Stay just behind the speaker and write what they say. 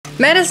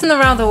Medicine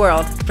around the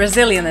world,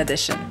 Brazilian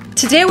edition.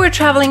 Today we're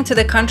traveling to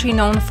the country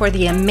known for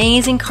the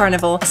amazing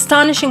carnival,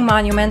 astonishing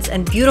monuments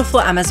and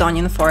beautiful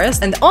Amazonian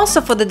forest, and also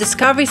for the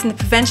discoveries in the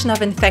prevention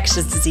of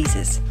infectious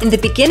diseases. In the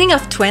beginning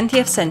of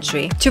 20th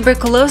century,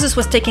 tuberculosis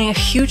was taking a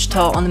huge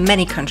toll on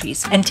many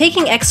countries, and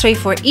taking X-ray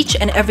for each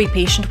and every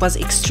patient was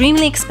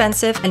extremely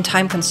expensive and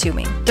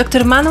time-consuming.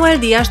 Dr. Manuel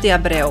de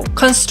Abreu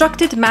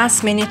constructed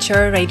mass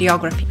miniature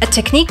radiography, a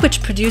technique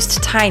which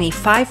produced tiny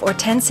 5 or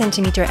 10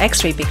 centimeter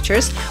X-ray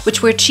pictures,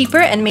 which were cheaper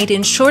and made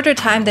in shorter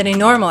time than a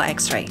normal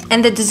X-ray.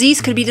 And the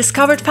disease could be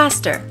discovered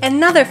faster.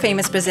 Another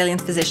famous Brazilian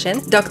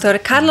physician, Dr.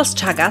 Carlos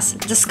Chagas,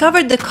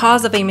 discovered the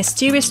cause of a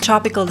mysterious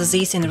tropical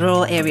disease in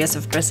rural areas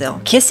of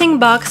Brazil. Kissing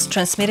bugs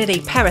transmitted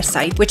a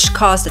parasite which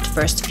caused at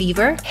first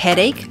fever,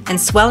 headache,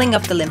 and swelling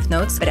of the lymph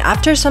nodes, but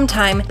after some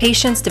time,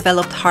 patients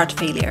developed heart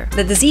failure.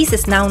 The disease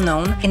is now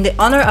known in the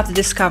honor of the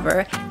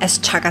discoverer as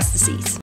Chagas disease.